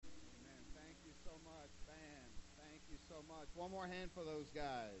so much. One more hand for those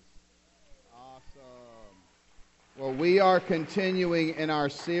guys. Awesome. Well, we are continuing in our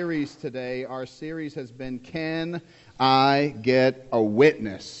series today. Our series has been Can I Get a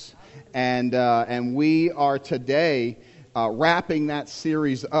Witness? And we are today wrapping that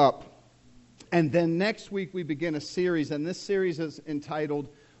series up. And then next week we begin a series, and this series is entitled,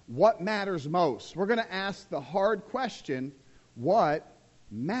 What Matters Most? We're going to ask the hard question, what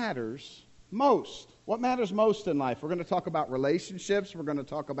matters most? What matters most in life? We're going to talk about relationships. We're going to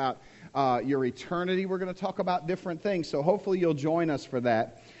talk about your eternity. We're going to talk about different things. So hopefully you'll join us for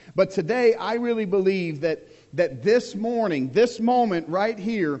that. But today I really believe that this morning, this moment right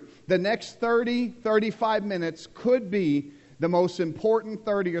here, the next 30, 35 minutes could be the most important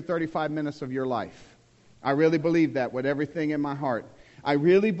 30 or 35 minutes of your life. I really believe that with everything in my heart. I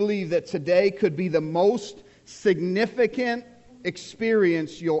really believe that today could be the most significant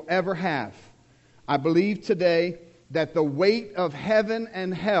experience you'll ever have. I believe today that the weight of heaven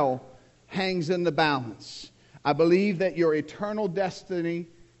and hell hangs in the balance. I believe that your eternal destiny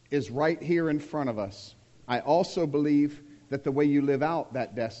is right here in front of us. I also believe that the way you live out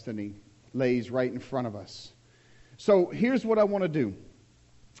that destiny lays right in front of us. So here's what I want to do.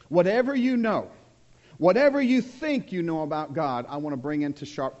 Whatever you know, whatever you think you know about God, I want to bring into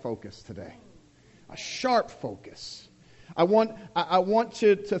sharp focus today. A sharp focus. I want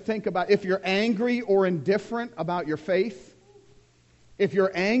you to think about if you're angry or indifferent about your faith, if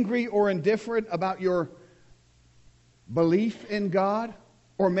you're angry or indifferent about your belief in God,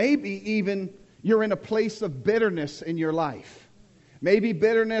 or maybe even you're in a place of bitterness in your life. Maybe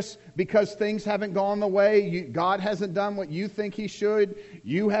bitterness because things haven't gone the way. God hasn't done what you think He should.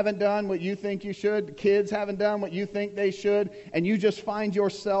 You haven't done what you think you should. The kids haven't done what you think they should. And you just find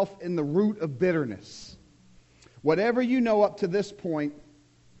yourself in the root of bitterness. Whatever you know up to this point,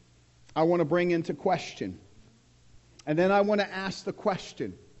 I want to bring into question. And then I want to ask the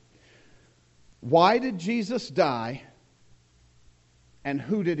question, why did Jesus die and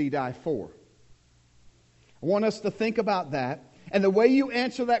who did He die for? I want us to think about that. And the way you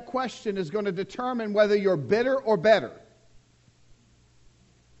answer that question is going to determine whether you're bitter or better.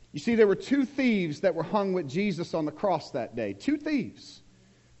 You see, there were two thieves that were hung with Jesus on the cross that day. Two thieves.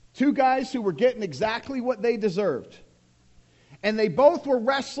 Two guys who were getting exactly what they deserved. And they both were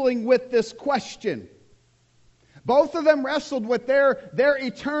wrestling with this question. Both of them wrestled with their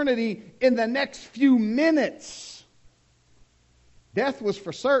eternity in the next few minutes. Death was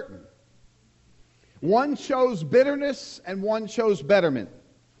for certain. One chose bitterness and one chose betterment.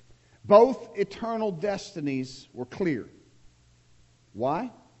 Both eternal destinies were clear.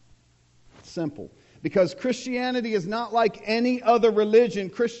 Why? Simple. Because Christianity is not like any other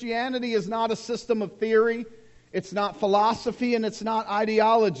religion. Christianity is not a system of theory. It's not philosophy and it's not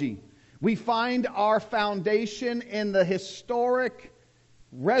ideology. We find our foundation in the historic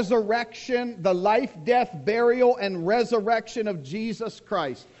resurrection, the life, death, burial, and resurrection of Jesus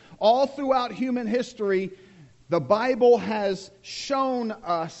Christ. All throughout human history, the Bible has shown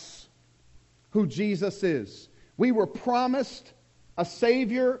us who Jesus is. We were promised a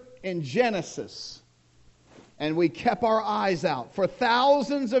Savior in Genesis, and we kept our eyes out. For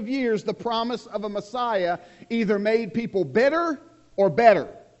thousands of years, the promise of a Messiah either made people bitter or better.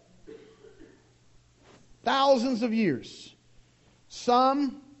 Thousands of years.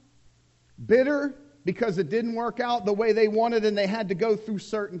 Some bitter because it didn't work out the way they wanted and they had to go through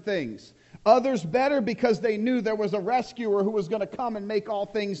certain things. Others better because they knew there was a rescuer who was going to come and make all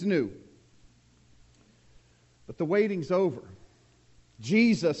things new. But the waiting's over.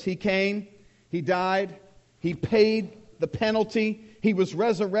 Jesus, He came, He died, He paid the penalty, He was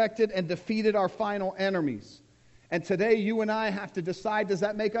resurrected and defeated our final enemies. And today you and I have to decide, does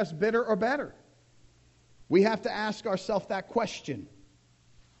that make us bitter or better? We have to ask ourselves that question.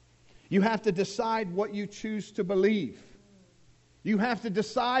 You have to decide what you choose to believe. You have to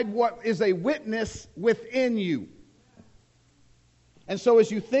decide what is a witness within you. And so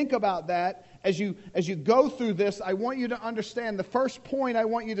as you think about that, as you go through this, I want you to understand the first point I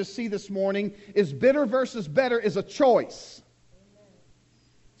want you to see this morning is bitter versus better is a choice.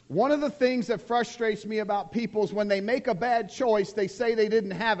 One of the things that frustrates me about people is when they make a bad choice, they say they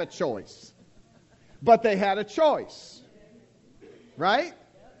didn't have a choice. But they had a choice. Right?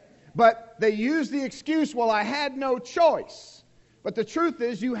 But they use the excuse, well, I had no choice. But the truth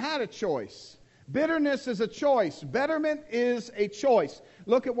is, you had a choice. Bitterness is a choice. Betterment is a choice.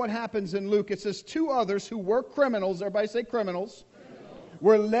 Look at what happens in Luke. It says, two others who were criminals, everybody say criminals,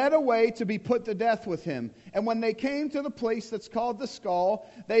 were led away to be put to death with him. And when they came to the place that's called the skull,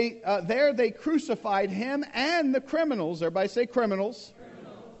 they crucified him and the criminals, everybody say criminals,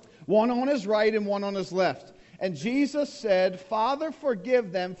 one on his right and one on his left. And Jesus said, Father,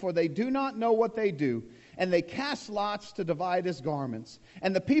 forgive them, for they do not know what they do. And they cast lots to divide his garments.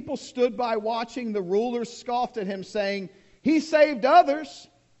 And the people stood by watching. The rulers scoffed at him, saying, He saved others.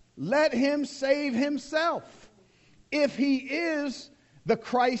 Let him save himself, if he is the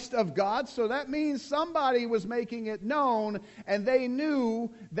Christ of God. So that means somebody was making it known, and they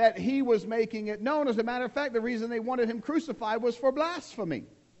knew that he was making it known. As a matter of fact, the reason they wanted him crucified was for blasphemy.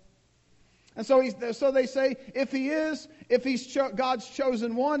 And so they say, if he's God's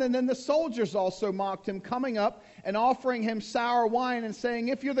chosen one. And then the soldiers also mocked him, coming up and offering him sour wine and saying,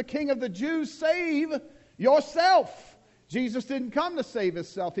 If you're the king of the Jews, save yourself. Jesus didn't come to save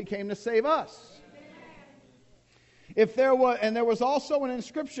himself. He came to save us. There was also an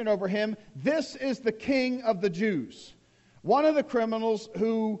inscription over him, This is the King of the Jews. One of the criminals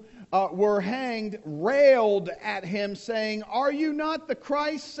who were hanged railed at him, saying, Are you not the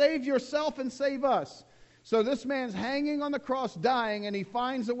Christ? Save yourself and save us. So this man's hanging on the cross, dying, and he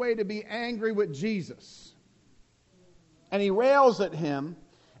finds a way to be angry with Jesus. And he rails at him.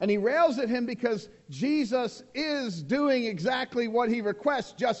 And he rails at him because Jesus is doing exactly what he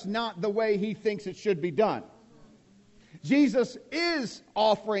requests, just not the way he thinks it should be done. Jesus is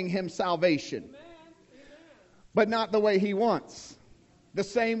offering him salvation, but not the way he wants. The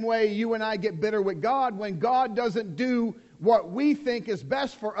same way you and I get bitter with God when God doesn't do what we think is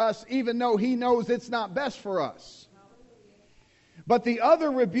best for us, even though he knows it's not best for us. But the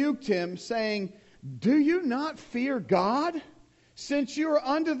other rebuked him, saying, Do you not fear God? Since you are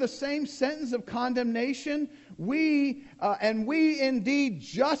under the same sentence of condemnation, we indeed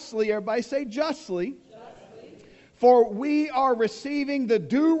justly, everybody say justly, for we are receiving the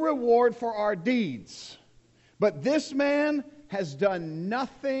due reward for our deeds. But this man has done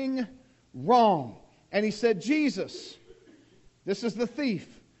nothing wrong. And he said, Jesus, this is the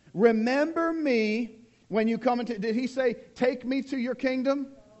thief, remember me when you come into... Did he say, take me to your kingdom?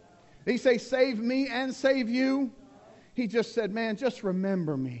 Did he say, save me and save you? He just said, man, just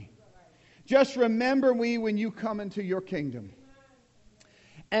remember me. Just remember me when you come into your kingdom.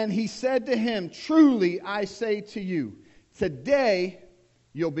 And he said to him, truly I say to you, today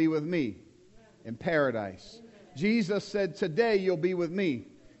you'll be with me in paradise. Jesus said, today you'll be with me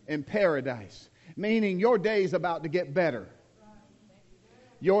in paradise. Meaning your day's about to get better.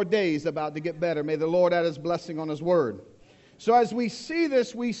 Your day's about to get better. May the Lord add his blessing on his word. So as we see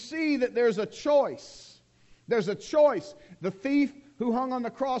this, we see that there's a choice. There's a choice. The thief who hung on the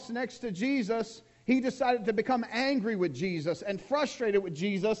cross next to Jesus, he decided to become angry with Jesus and frustrated with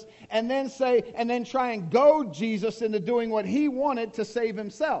Jesus and then try and goad Jesus into doing what he wanted to save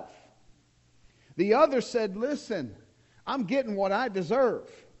himself. The other said, listen, I'm getting what I deserve.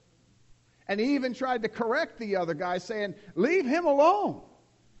 And he even tried to correct the other guy, saying, leave him alone.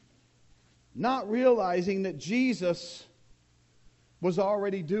 Not realizing that Jesus was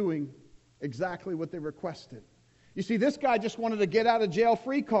already doing exactly what they requested. You see, this guy just wanted a get out of jail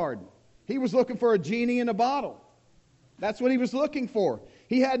free card. He was looking for a genie in a bottle. That's what he was looking for.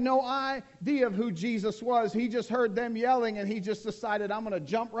 He had no idea of who Jesus was. He just heard them yelling, and he just decided, I'm going to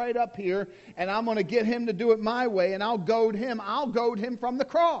jump right up here, and I'm going to get him to do it my way, and I'll goad him. I'll goad him from the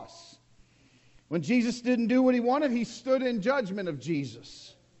cross. When Jesus didn't do what he wanted, he stood in judgment of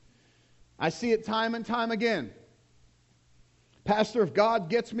Jesus. I see it time and time again. Pastor, if God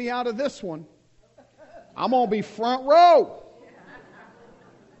gets me out of this one, I'm going to be front row.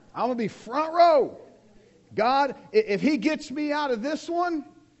 I'm going to be front row. God, if he gets me out of this one,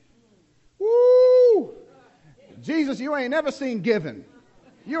 woo! Jesus, you ain't never seen giving.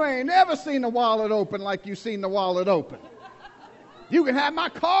 You ain't never seen the wallet open like you seen the wallet open. You can have my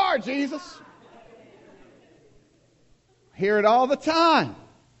car, Jesus. Hear it all the time.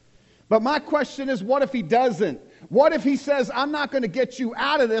 But my question is, what if he doesn't? What if he says, I'm not going to get you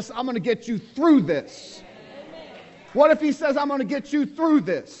out of this, I'm going to get you through this? What if he says, I'm going to get you through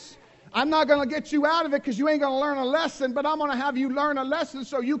this? I'm not going to get you out of it because you ain't going to learn a lesson, but I'm going to have you learn a lesson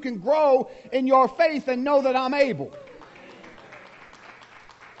so you can grow in your faith and know that I'm able.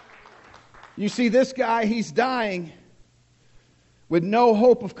 You see, this guy, he's dying with no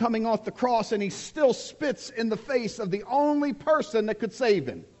hope of coming off the cross, and he still spits in the face of the only person that could save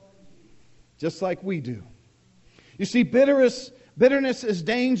him. Just like we do. You see, bitterness is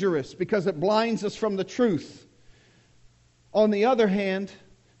dangerous because it blinds us from the truth. On the other hand,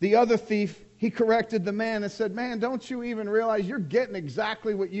 the other thief, he corrected the man and said, man, don't you even realize you're getting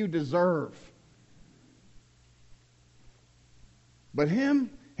exactly what you deserve? But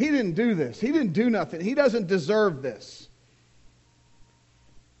him, he didn't do this. He didn't do nothing. He doesn't deserve this.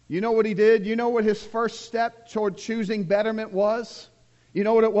 You know what he did? You know what his first step toward choosing betterment was? You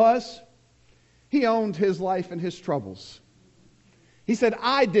know what it was? He owned his life and his troubles. He said,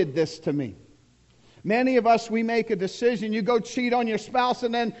 I did this to me. Many of us, we make a decision. You go cheat on your spouse,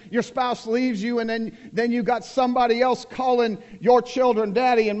 and then your spouse leaves you, and then you got somebody else calling your children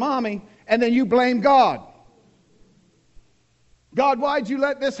daddy and mommy, and then you blame God. God, why'd you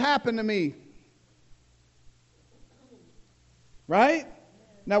let this happen to me? Right?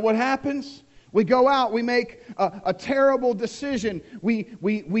 Now what happens? We go out, we make a terrible decision. We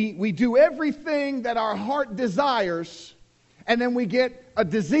do everything that our heart desires, and then we get a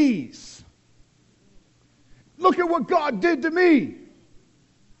disease. Look at what God did to me.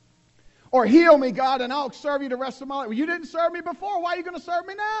 Or heal me, God, and I'll serve you the rest of my life. Well, you didn't serve me before. Why are you going to serve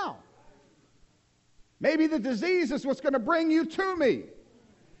me now? Maybe the disease is what's going to bring you to me.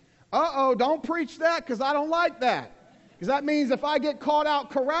 Don't preach that, because I don't like that. Because that means if I get caught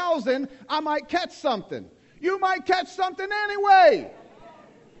out carousing, I might catch something. You might catch something anyway.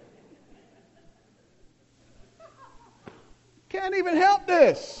 Can't even help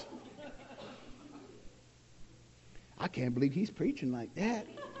this. I can't believe he's preaching like that.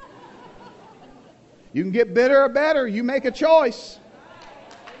 You can get bitter or better. You make a choice.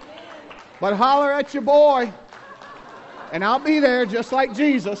 But holler at your boy, and I'll be there just like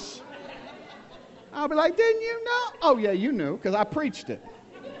Jesus. I'll be like, didn't you know? Oh, yeah, you knew, because I preached it.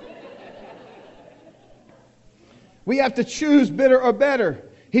 We have to choose bitter or better.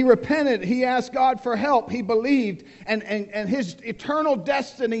 He repented. He asked God for help. He believed. And his eternal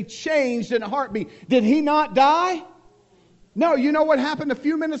destiny changed in a heartbeat. Did he not die? No, you know what happened a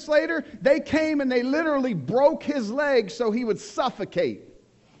few minutes later? They came and they literally broke his legs so he would suffocate.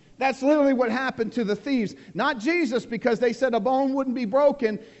 That's literally what happened to the thieves. Not Jesus, because they said a bone wouldn't be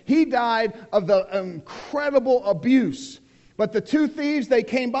broken. He died of the incredible abuse. But the two thieves, they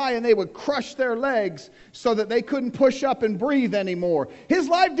came by and they would crush their legs so that they couldn't push up and breathe anymore. His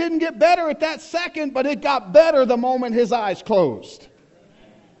life didn't get better at that second, but it got better the moment his eyes closed.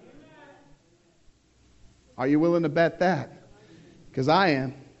 Are you willing to bet that? Because I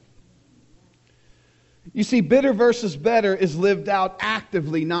am. You see, bitter versus better is lived out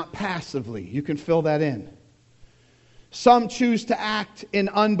actively, not passively. You can fill that in. Some choose to act in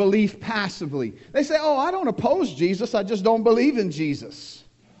unbelief passively. They say, I don't oppose Jesus, I just don't believe in Jesus.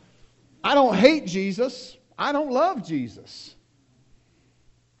 I don't hate Jesus, I don't love Jesus.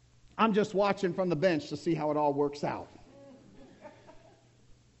 I'm just watching from the bench to see how it all works out.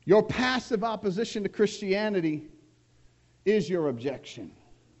 Your passive opposition to Christianity is your objection.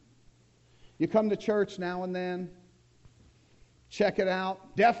 You come to church now and then, check it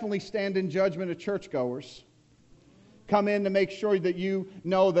out. Definitely stand in judgment of churchgoers. Come in to make sure that you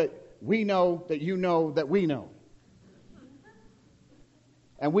know that we know that you know that we know.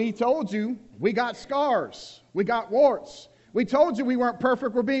 And we told you we got scars. We got warts. We told you we weren't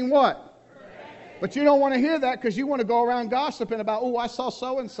perfect. We're being what? Perfect. But you don't want to hear that because you want to go around gossiping about, I saw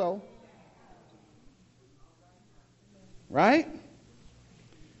so-and-so. Right?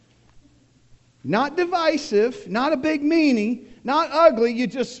 Not divisive, not a big meanie, not ugly. You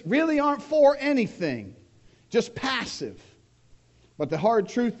just really aren't for anything. Just passive. But the hard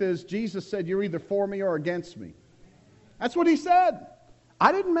truth is, Jesus said, you're either for me or against me. That's what he said.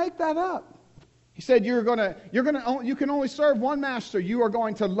 I didn't make that up. He said, you can only serve one master. You are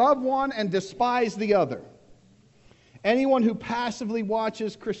going to love one and despise the other. Anyone who passively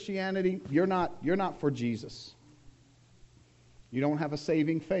watches Christianity, you're not for Jesus. You don't have a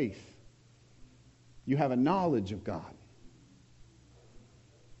saving faith. You have a knowledge of God.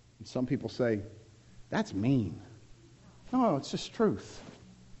 And some people say, that's mean. No, it's just truth.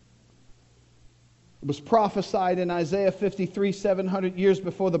 It was prophesied in Isaiah 53, 700 years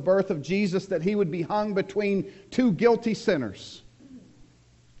before the birth of Jesus, that he would be hung between two guilty sinners.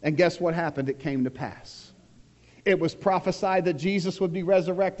 And guess what happened? It came to pass. It was prophesied that Jesus would be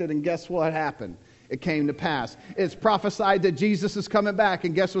resurrected, and guess what happened? It came to pass. It's prophesied that Jesus is coming back,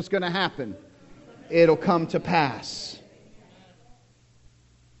 and guess what's going to happen? It'll come to pass.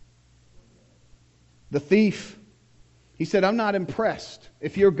 The thief, he said, I'm not impressed.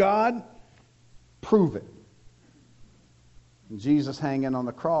 If you're God, prove it. And Jesus hanging on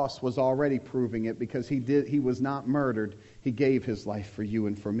the cross was already proving it, because he was not murdered. He gave his life for you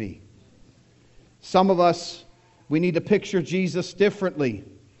and for me. Some of us, we need to picture Jesus differently.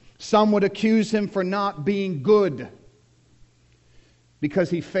 Some would accuse him for not being good because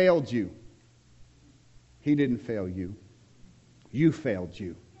he failed you. He didn't fail you. You failed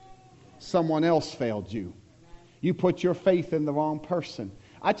you. Someone else failed you. You put your faith in the wrong person.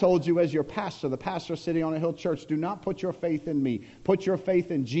 I told you as your pastor, the pastor of City on a Hill Church, do not put your faith in me. Put your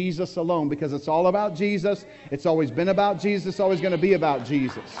faith in Jesus alone, because it's all about Jesus. It's always been about Jesus. It's always going to be about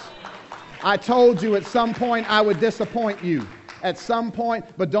Jesus. I told you at some point I would disappoint you. At some point,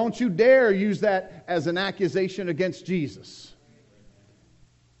 but don't you dare use that as an accusation against Jesus.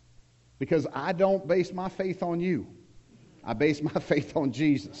 Because I don't base my faith on you. I base my faith on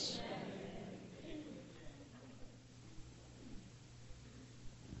Jesus.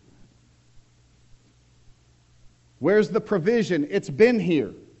 Where's the provision? It's been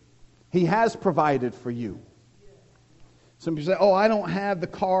here. He has provided for you. Some people say, oh, I don't have the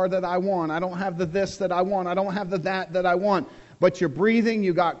car that I want. I don't have the this that I want. I don't have the that I want. But you're breathing,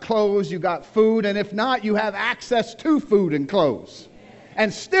 you got clothes, you got food, and if not, you have access to food and clothes.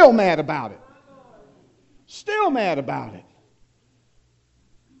 And still mad about it. Still mad about it.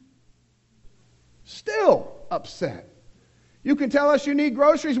 Still upset. You can tell us you need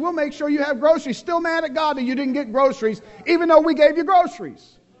groceries. We'll make sure you have groceries. Still mad at God that you didn't get groceries, even though we gave you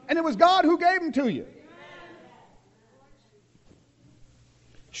groceries. And it was God who gave them to you.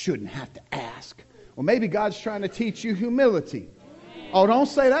 Shouldn't have to ask. Well, maybe God's trying to teach you humility. Oh, don't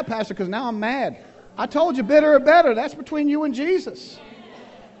say that, Pastor, because now I'm mad. I told you bitter or better. That's between you and Jesus.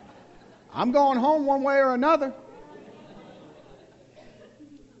 I'm going home one way or another.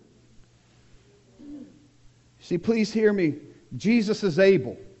 See, please hear me. Jesus is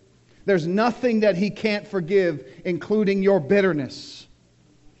able. There's nothing that He can't forgive, including your bitterness.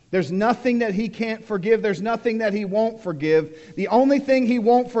 There's nothing that He can't forgive. There's nothing that He won't forgive. The only thing He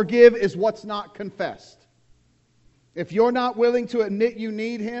won't forgive is what's not confessed. If you're not willing to admit you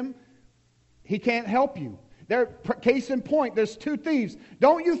need Him, He can't help you. Case in point, there's two thieves.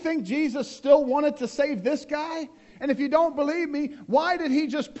 Don't you think Jesus still wanted to save this guy? And if you don't believe me, why did He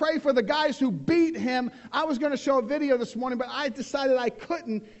just pray for the guys who beat Him? I was going to show a video this morning, but I decided I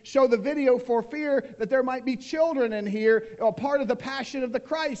couldn't show the video for fear that there might be children in here, a part of the Passion of the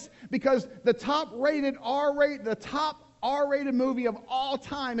Christ, because the top R-rated movie of all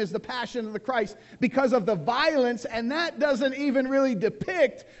time is The Passion of the Christ because of the violence, and that doesn't even really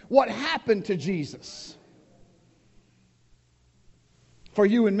depict what happened to Jesus for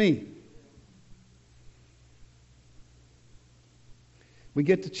you and me. We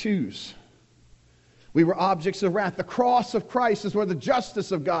get to choose. We were objects of wrath. The cross of Christ is where the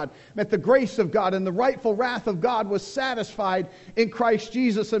justice of God met the grace of God, and the rightful wrath of God was satisfied in Christ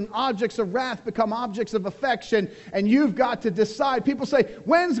Jesus. And objects of wrath become objects of affection, and you've got to decide. People say,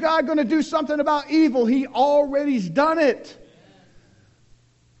 when's God going to do something about evil? He already's done it.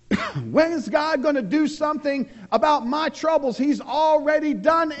 When is God going to do something about my troubles? He's already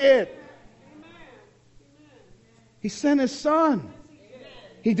done it. He sent His Son.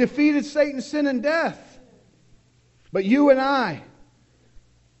 He defeated Satan, sin, and death. But you and I,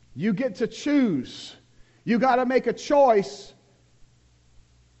 you get to choose. You got to make a choice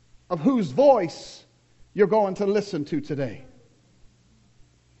of whose voice you're going to listen to today.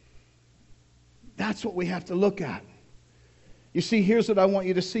 That's what we have to look at. You see, here's what I want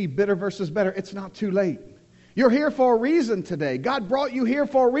you to see. Bitter versus better. It's not too late. You're here for a reason today. God brought you here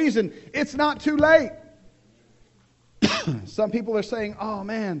for a reason. It's not too late. Some people are saying, oh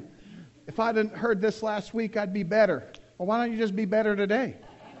man, if I'd heard this last week, I'd be better. Well, why don't you just be better today?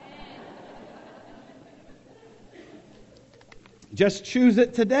 Just choose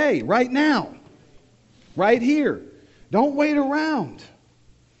it today, right now, right here. Don't wait around.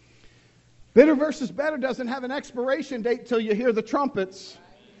 Bitter versus better doesn't have an expiration date till you hear the trumpets.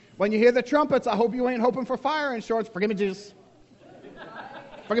 When you hear the trumpets, I hope you ain't hoping for fire insurance. Forgive me, Jesus.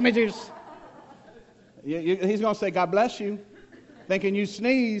 Forgive me, Jesus. He's going to say, God bless you, thinking you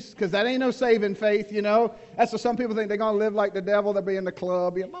sneeze, because that ain't no saving faith, you know. That's what some people think. They're going to live like the devil. They'll be in the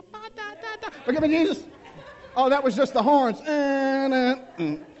club. Forgive me, Jesus. Oh, that was just the horns. Oh,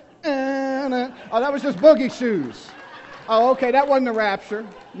 that was just boogie shoes. Oh, okay, that wasn't the rapture.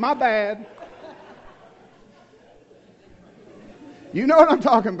 My bad. You know what I'm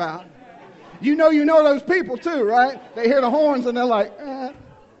talking about. You know those people too, right? They hear the horns and they're like,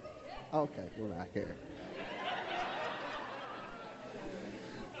 Okay, we're back here.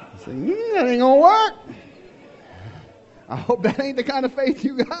 See, that ain't gonna work. I hope that ain't the kind of faith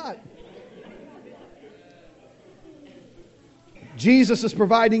you got. Jesus is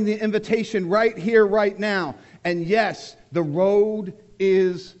providing the invitation right here, right now. And yes, the road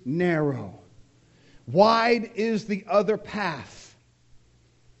is narrow. Wide is the other path.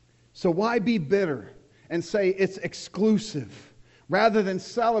 So why be bitter and say it's exclusive, rather than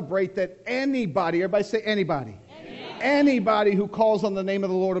celebrate that anybody, everybody say anybody. Anybody who calls on the name of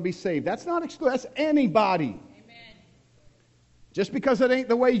the Lord will be saved. That's not exclusive, that's anybody. Amen. Just because it ain't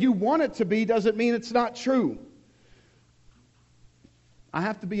the way you want it to be doesn't mean it's not true. I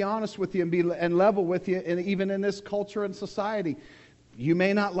have to be honest with you and level with you, and even in this culture and society. You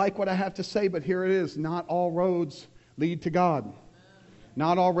may not like what I have to say, but here it is. Not all roads lead to God.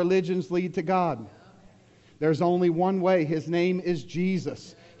 Not all religions lead to God. There's only one way. His name is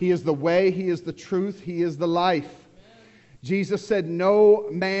Jesus. He is the way. He is the truth. He is the life. Jesus said, no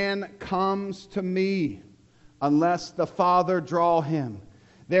man comes to me unless the Father draw him.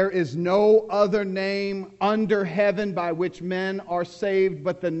 There is no other name under heaven by which men are saved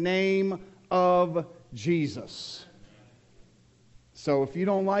but the name of Jesus. So if you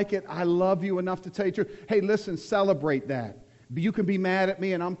don't like it, I love you enough to tell you the truth. Hey, listen, celebrate that. You can be mad at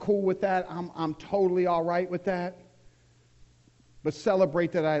me and I'm cool with that. I'm totally all right with that. But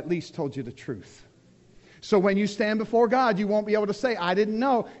celebrate that I at least told you the truth. So when you stand before God, you won't be able to say, I didn't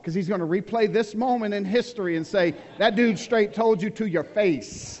know, because He's going to replay this moment in history and say, that dude straight told you to your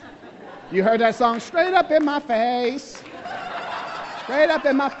face. You heard that song? Straight up in my face. Straight up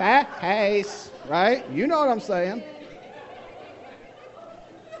in my fat face. Right? You know what I'm saying.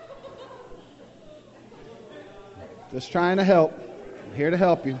 Just trying to help. I'm here to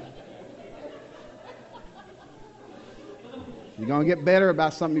help you. You're going to get better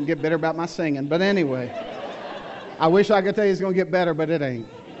about something, you get better about my singing. But anyway, I wish I could tell you it's going to get better, but it ain't.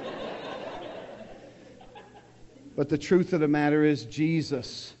 But the truth of the matter is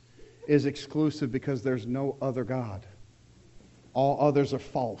Jesus is exclusive because there's no other God. All others are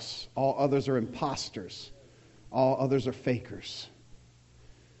false. All others are imposters. All others are fakers.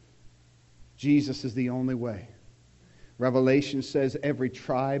 Jesus is the only way. Revelation says every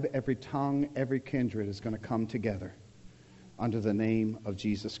tribe, every tongue, every kindred is going to come together under the name of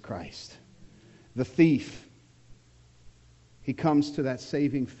Jesus Christ. The thief, he comes to that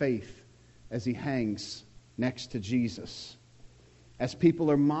saving faith as he hangs next to Jesus. As people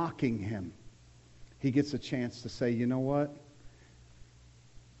are mocking him, he gets a chance to say, you know what?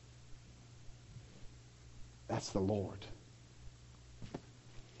 That's the Lord.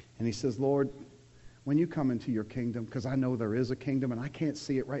 And he says, Lord, when you come into your kingdom, because I know there is a kingdom and I can't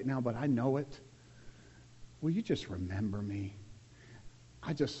see it right now, but I know it. Will you just remember me?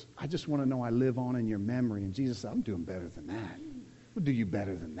 I just want to know I live on in your memory. And Jesus said, I'm doing better than that. We'll do you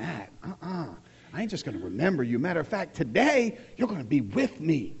better than that. I ain't just going to remember you. Matter of fact, today, you're going to be with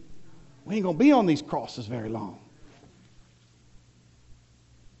me. We ain't going to be on these crosses very long.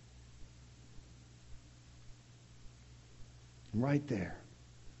 And right there,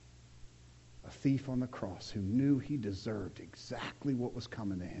 a thief on the cross who knew he deserved exactly what was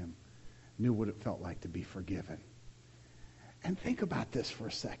coming to him, knew what it felt like to be forgiven. And think about this for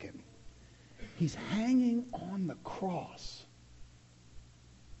a second. He's hanging on the cross,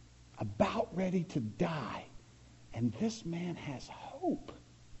 about ready to die, and this man has hope.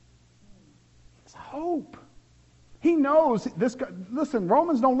 It's hope. He knows this. Listen,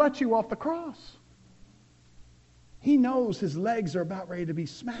 Romans don't let you off the cross. He knows his legs are about ready to be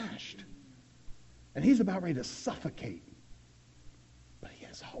smashed, and he's about ready to suffocate. But he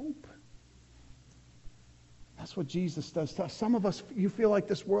has hope. That's what Jesus does to us. Some of us, you feel like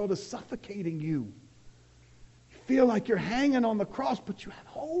this world is suffocating you. You feel like you're hanging on the cross, but you have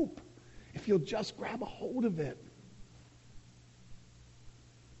hope if you'll just grab a hold of it.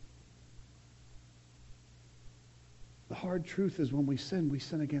 The hard truth is when we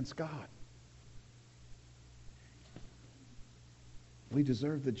sin against God. We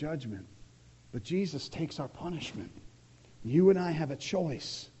deserve the judgment, but Jesus takes our punishment. You and I have a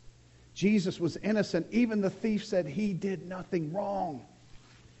choice. Jesus was innocent. Even the thief said he did nothing wrong.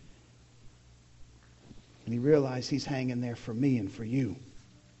 And he realized he's hanging there for me and for you.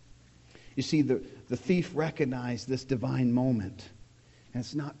 You see, the thief recognized this divine moment. And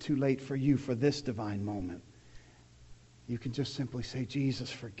it's not too late for you for this divine moment. You can just simply say,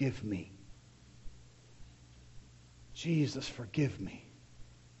 Jesus, forgive me. Jesus, forgive me.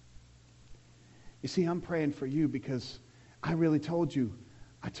 You see, I'm praying for you because I really told you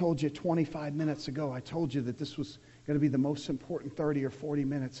 25 minutes ago, I told you that this was going to be the most important 30 or 40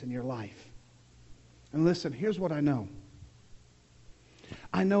 minutes in your life. And listen, here's what I know.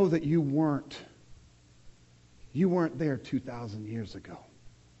 I know that you weren't there 2,000 years ago.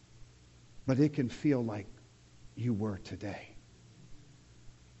 But it can feel like you were today.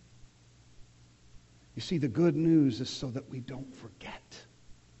 You see, the good news is so that we don't forget.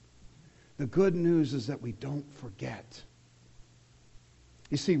 The good news is that we don't forget.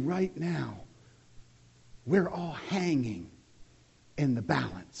 You see, right now, we're all hanging in the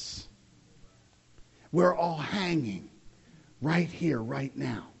balance. We're all hanging right here, right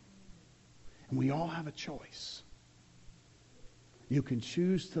now. And we all have a choice. You can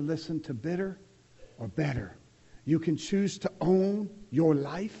choose to listen to bitter or better. You can choose to own your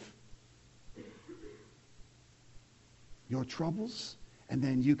life, your troubles, And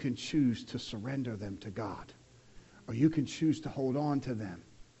then you can choose to surrender them to God. Or you can choose to hold on to them,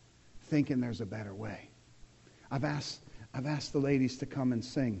 thinking there's a better way. I've asked the ladies to come and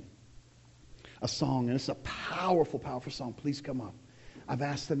sing a song, and it's a powerful, powerful song. Please come up. I've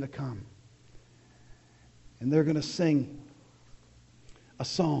asked them to come. And they're going to sing a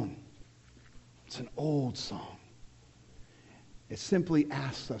song. It's an old song. It simply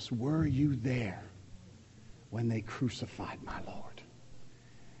asks us, were you there when they crucified my Lord?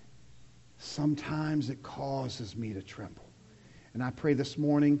 Sometimes it causes me to tremble. And I pray this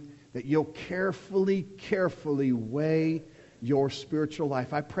morning that you'll carefully, carefully weigh your spiritual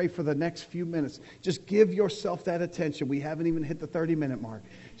life. I pray for the next few minutes, just give yourself that attention. We haven't even hit the 30-minute mark.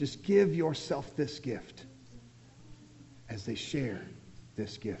 Just give yourself this gift as they share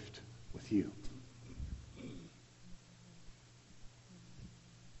this gift with you.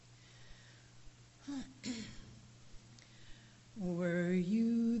 Were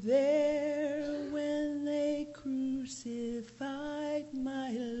you there when they crucified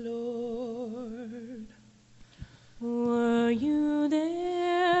my Lord? Were you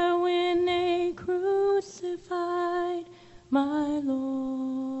there when they crucified my Lord?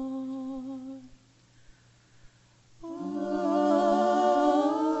 Oh,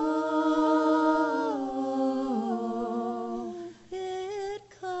 it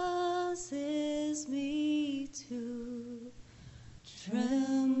causes me to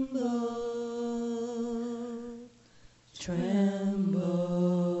tremble, tremble.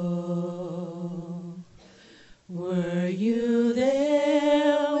 Were you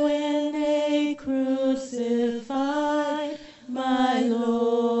there when they crucified my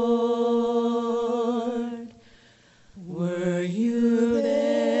Lord? Were you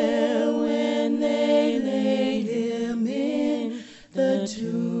there when they laid him in the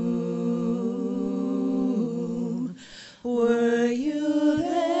tomb? Were you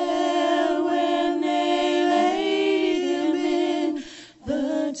there when they laid him in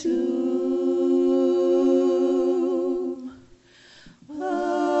the tomb?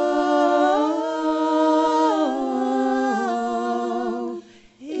 Oh,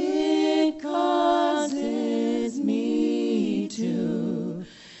 it causes me to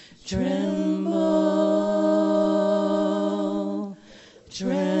tremble,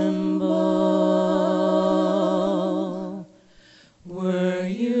 tremble. Were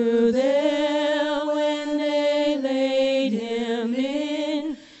you there when they laid him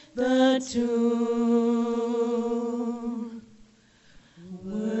in the tomb?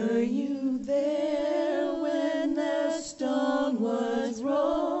 Were you there when the stone was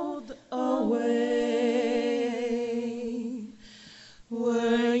rolled away?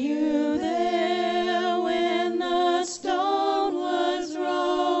 Were you there when the stone was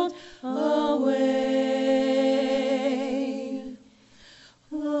rolled away?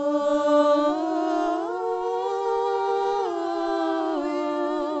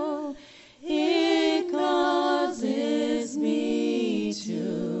 Oh, it causes me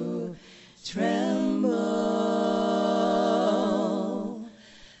to tremble,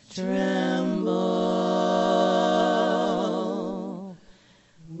 tremble.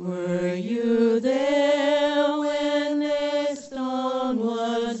 Were you there when the stone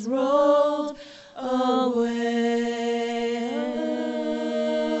was rolled away?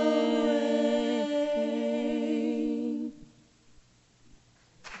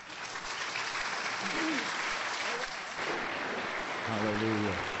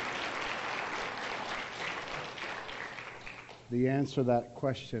 Hallelujah. The answer to that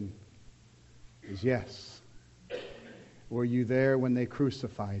question is yes. Were you there when they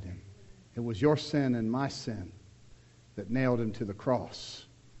crucified him? It was your sin and my sin that nailed him to the cross.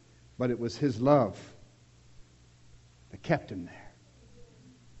 But it was his love that kept him there.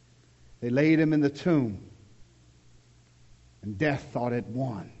 They laid him in the tomb, and death thought it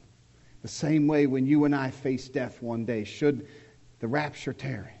won. The same way when you and I face death one day, should the rapture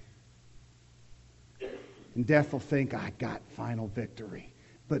tarry. And death will think, I got final victory.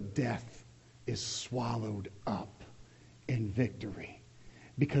 But death is swallowed up in victory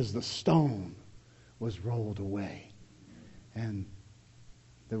because the stone was rolled away. And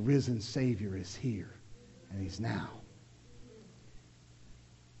the risen Savior is here, and he's now.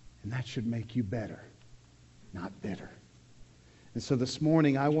 And that should make you better, not bitter. And so this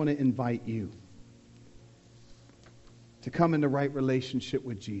morning, I want to invite you to come into right relationship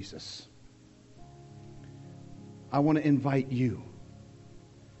with Jesus. I want to invite you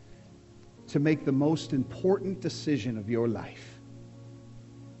to make the most important decision of your life.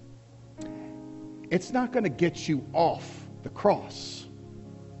 It's not going to get you off the cross.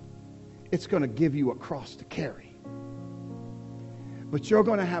 It's going to give you a cross to carry. But you're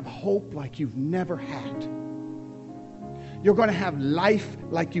going to have hope like you've never had. You're going to have life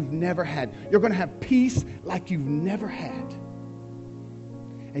like you've never had. You're going to have peace like you've never had.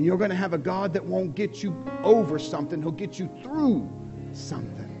 And you're going to have a God that won't get you over something. He'll get you through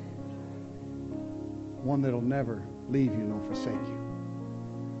something. One that'll never leave you nor forsake you.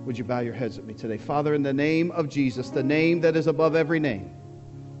 Would you bow your heads at me today? Father, in the name of Jesus, the name that is above every name,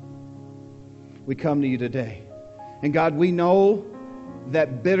 we come to you today. And God, we know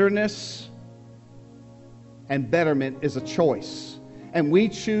that bitterness and betterment is a choice. And we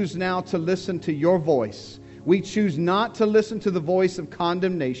choose now to listen to your voice. We choose not to listen to the voice of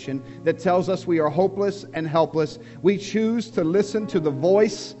condemnation that tells us we are hopeless and helpless. We choose to listen to the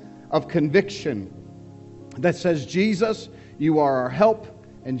voice of conviction that says, Jesus, you are our help,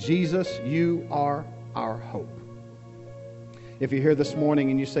 and Jesus, you are our hope. If you're here this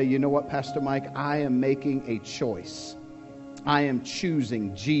morning and you say, you know what, Pastor Mike, I am making a choice. I am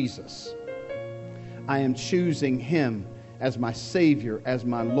choosing Jesus. I am choosing Him as my Savior, as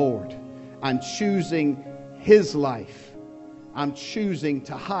my Lord. I'm choosing His life. I'm choosing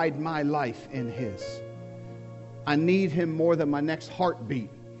to hide my life in His. I need Him more than my next heartbeat.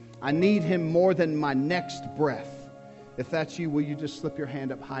 I need Him more than my next breath. If that's you, will you just slip your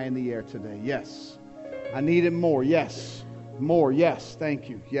hand up high in the air today? Yes. I need Him more. Yes. More. Yes. Thank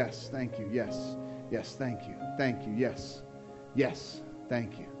you. Yes. Thank you. Yes. Yes. Thank you. Thank you. Yes. Yes.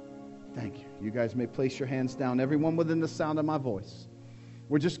 Thank you. Thank you. You guys may place your hands down. Everyone within the sound of my voice.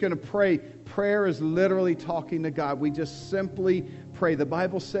 We're just going to pray. Prayer is literally talking to God. We just simply pray. The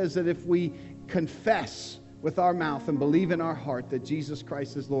Bible says that if we confess with our mouth and believe in our heart that Jesus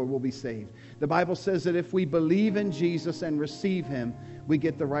Christ is Lord, we'll be saved. The Bible says that if we believe in Jesus and receive Him, we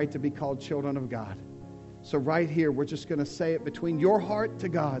get the right to be called children of God. So right here, we're just going to say it between your heart to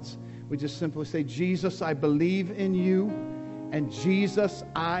God's. We just simply say, Jesus, I believe in you, and Jesus,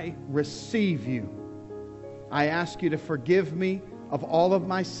 I receive you. I ask you to forgive me of all of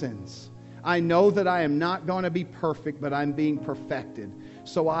my sins. I know that I am not going to be perfect, but I'm being perfected.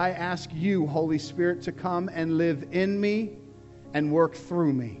 So I ask you, Holy Spirit, to come and live in me and work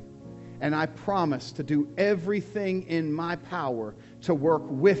through me. And I promise to do everything in my power to work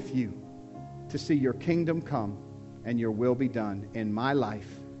with you to see your kingdom come and your will be done in my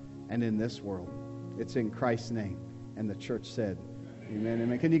life and in this world. It's in Christ's name. And the church said, amen,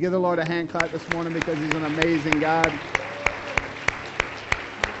 amen. Can you give the Lord a hand clap this morning because He's an amazing God?